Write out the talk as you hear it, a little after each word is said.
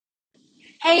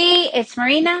it's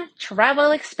Marina,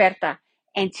 travel experta,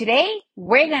 and today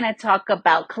we're going to talk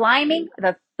about climbing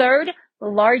the third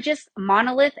largest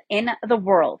monolith in the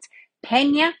world,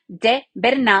 Peña de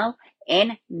Bernal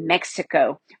in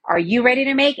Mexico. Are you ready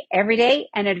to make every day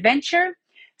an adventure?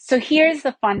 So here's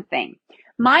the fun thing.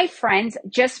 My friends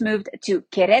just moved to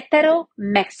Querétaro,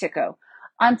 Mexico.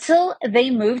 Until they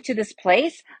moved to this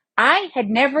place, I had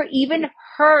never even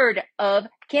heard of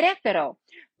Querétaro.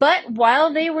 But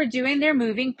while they were doing their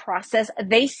moving process,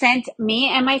 they sent me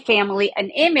and my family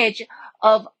an image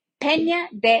of Peña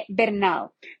de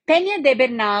Bernal. Peña de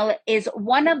Bernal is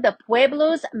one of the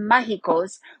pueblos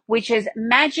mágicos, which is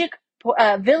magic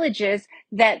villages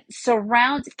that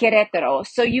surround Querétaro.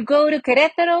 So you go to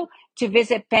Querétaro to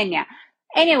visit Peña.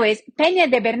 Anyways, Peña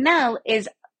de Bernal is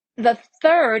the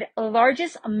third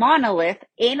largest monolith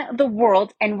in the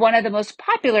world and one of the most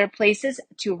popular places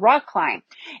to rock climb.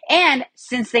 And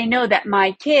since they know that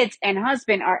my kids and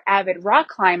husband are avid rock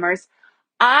climbers,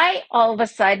 I all of a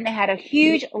sudden had a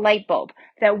huge light bulb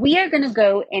that we are going to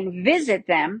go and visit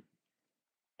them,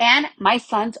 and my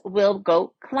sons will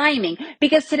go climbing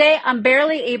because today I'm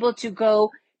barely able to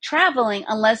go traveling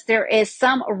unless there is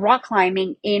some rock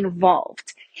climbing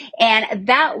involved. And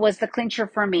that was the clincher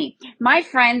for me. My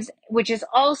friends, which is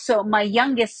also my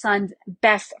youngest son's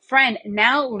best friend,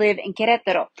 now live in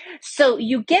Querétaro. So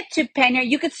you get to Peña,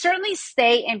 you could certainly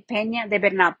stay in Peña de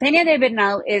Bernal. Peña de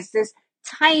Bernal is this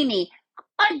tiny,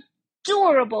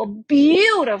 adorable,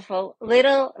 beautiful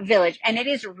little village. And it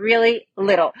is really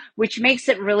little, which makes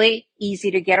it really easy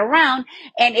to get around.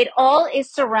 And it all is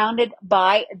surrounded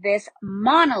by this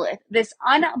monolith, this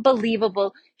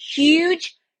unbelievable,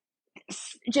 huge,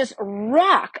 just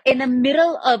rock in the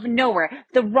middle of nowhere.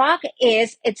 The rock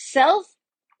is itself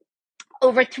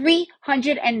over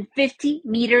 350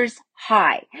 meters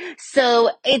high.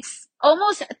 So it's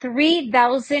almost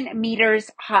 3,000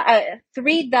 meters high,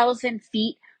 3,000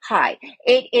 feet high.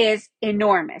 It is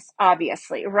enormous,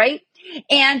 obviously, right?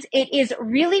 And it is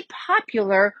really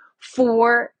popular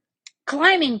for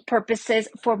climbing purposes,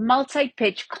 for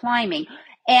multi-pitch climbing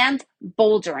and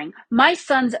bouldering. My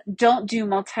sons don't do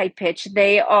multi-pitch.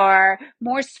 They are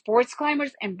more sports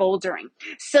climbers and bouldering.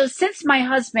 So since my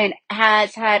husband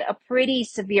has had a pretty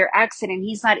severe accident,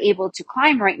 he's not able to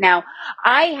climb right now,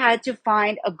 I had to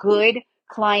find a good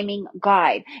climbing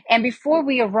guide. And before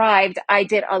we arrived, I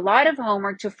did a lot of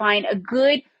homework to find a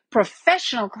good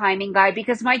professional climbing guide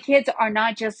because my kids are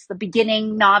not just the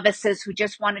beginning novices who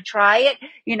just want to try it.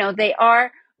 You know, they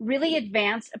are really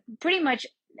advanced, pretty much.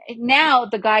 Now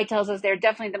the guy tells us they're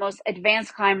definitely the most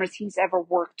advanced climbers he's ever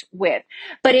worked with.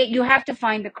 But you have to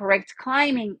find the correct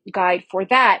climbing guide for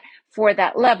that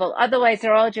level. Otherwise,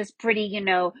 they're all just pretty,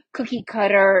 cookie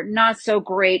cutter, not so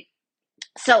great.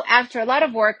 So after a lot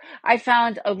of work, I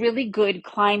found a really good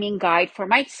climbing guide for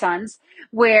my sons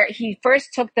where he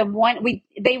first took them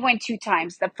they went 2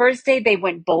 times. The first day they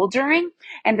went bouldering,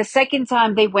 and the second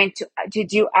time they went to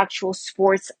do actual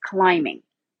sports climbing.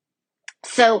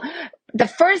 So the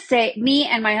first day, me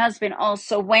and my husband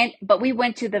also went, but we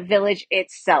went to the village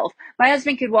itself. My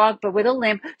husband could walk, but with a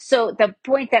limp. So the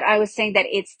point that I was saying that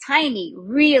it's tiny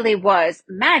really was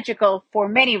magical for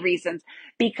many reasons,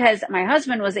 because my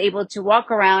husband was able to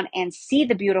walk around and see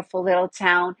the beautiful little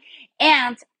town,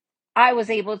 and I was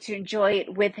able to enjoy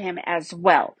it with him as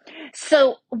well.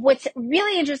 So what's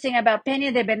really interesting about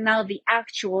Peña de Bernal, the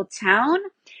actual town,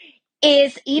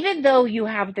 is even though you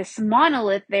have this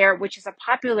monolith there, which is a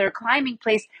popular climbing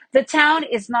place, the town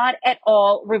is not at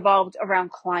all revolved around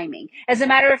climbing. As a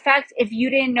matter of fact, if you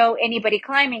didn't know anybody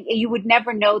climbing, you would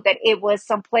never know that it was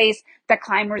some place that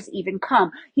climbers even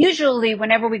come. Usually,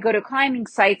 whenever we go to climbing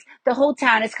sites, the whole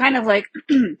town is kind of like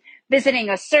visiting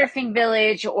a surfing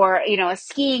village or, a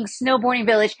skiing, snowboarding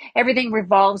village. Everything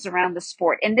revolves around the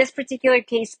sport. In this particular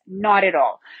case, not at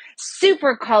all.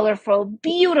 Super colorful,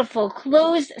 beautiful,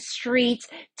 closed streets,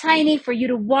 tiny for you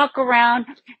to walk around.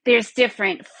 There's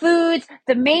different foods.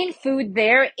 The main food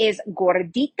there is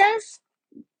gorditas,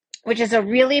 which is a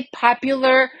really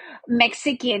popular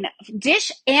Mexican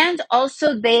dish. And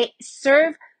also they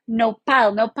serve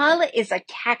nopal. Nopal is a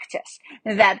cactus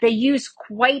that they use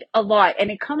quite a lot, and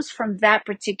it comes from that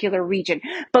particular region.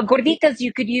 But gorditas,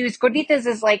 gorditas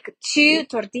is like 2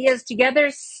 tortillas together,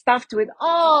 stuffed with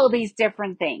all these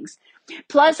different things.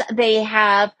 Plus, they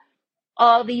have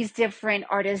all these different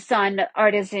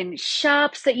artisan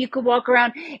shops that you could walk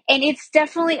around. And it's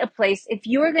definitely a place, if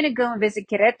you are going to go and visit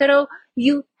Querétaro,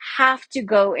 you have to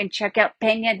go and check out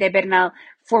Peña de Bernal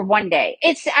for one day.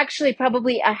 It's actually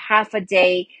probably a half a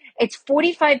day. It's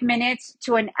 45 minutes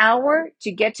to an hour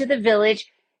to get to the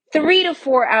village, 3 to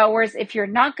 4 hours, if you're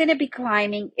not going to be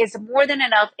climbing, is more than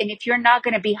enough. And if you're not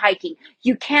going to be hiking,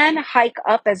 you can hike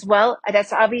up as well.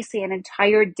 That's obviously an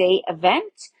entire day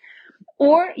event.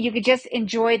 Or you could just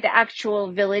enjoy the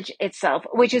actual village itself,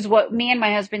 which is what me and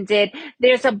my husband did.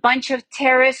 There's a bunch of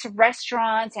terrace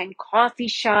restaurants and coffee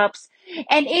shops,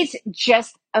 and it's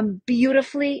just a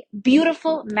beautifully,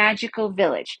 beautiful, magical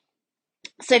village.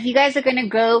 So if you guys are going to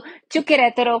go to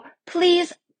Querétaro,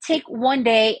 please take one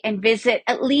day and visit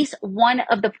at least one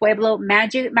of the Pueblo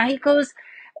Mágicos,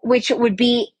 which would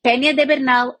be Peña de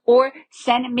Bernal or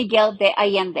San Miguel de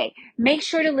Allende. Make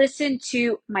sure to listen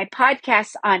to my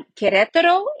podcast on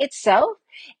Querétaro itself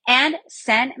and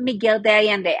San Miguel de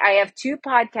Allende. I have two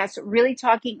podcasts really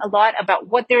talking a lot about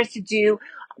what there is to do,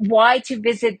 why to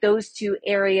visit those two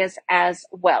areas as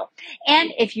well.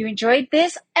 And if you enjoyed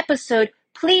this episode,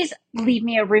 please leave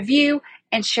me a review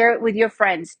and share it with your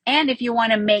friends. And if you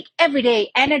want to make every day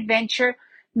an adventure,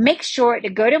 make sure to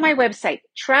go to my website,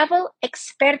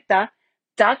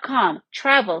 travelexperta.com,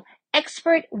 travel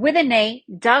expert with an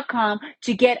A.com,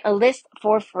 to get a list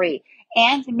for free.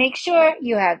 And make sure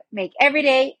you make every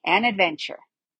day an adventure.